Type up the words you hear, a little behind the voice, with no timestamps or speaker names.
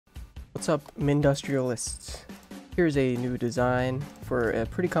What's up, Mindustrialists? Here's a new design for a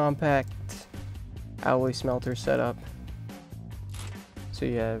pretty compact alloy smelter setup. So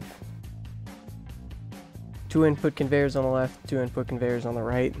you have 2 input conveyors on the left, 2 input conveyors on the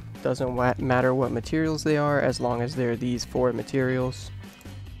right. Doesn't matter what materials they are as long as they're these 4 materials,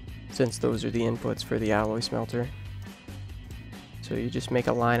 since those are the inputs for the alloy smelter. So you just make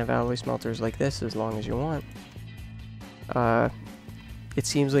a line of alloy smelters like this as long as you want. It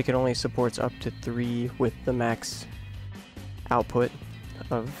seems like it only supports up to 3 with the max output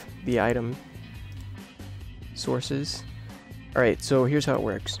of the item sources. Alright, so here's how it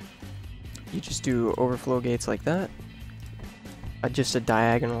works. You just do overflow gates like that. Just a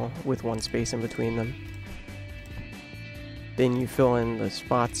diagonal with 1 space in between them. Then you fill in the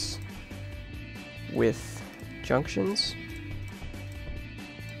spots with junctions.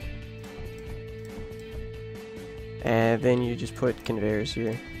 And then you just put conveyors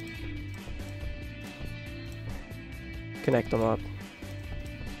here. Connect them up.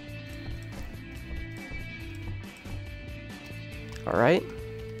 Alright,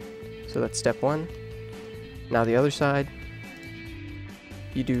 so that's step 1. Now the other side,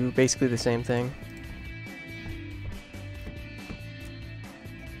 you do basically the same thing.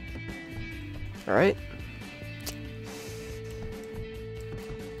 Alright.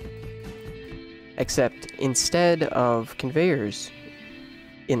 Except instead of conveyors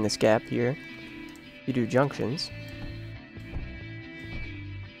in this gap here, you do junctions.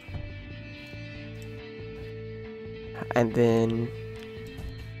 And then,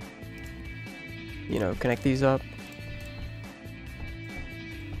 you know, connect these up.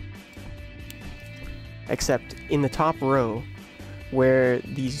 Except in the top row, where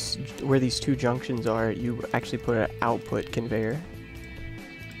these 2 junctions are, you actually put an output conveyor.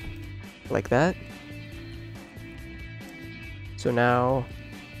 Like that. So now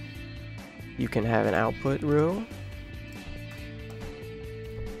you can have an output row,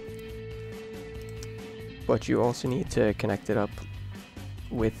 but you also need to connect it up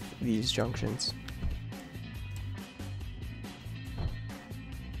with these junctions.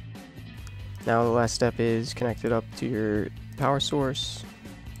 Now the last step is connect it up to your power source.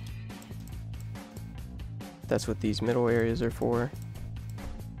 That's what these middle areas are for.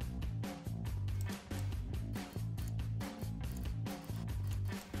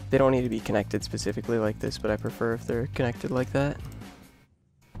 They don't need to be connected specifically like this, but I prefer if they're connected like that.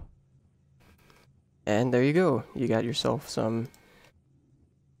 And there you go. You got yourself some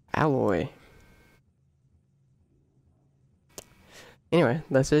alloy. Anyway,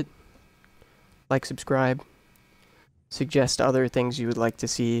 that's it. Like, subscribe. Suggest other things you would like to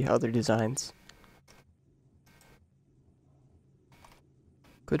see, other designs.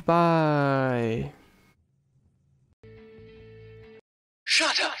 Goodbye.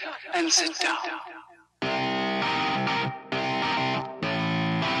 Shut up and sit down.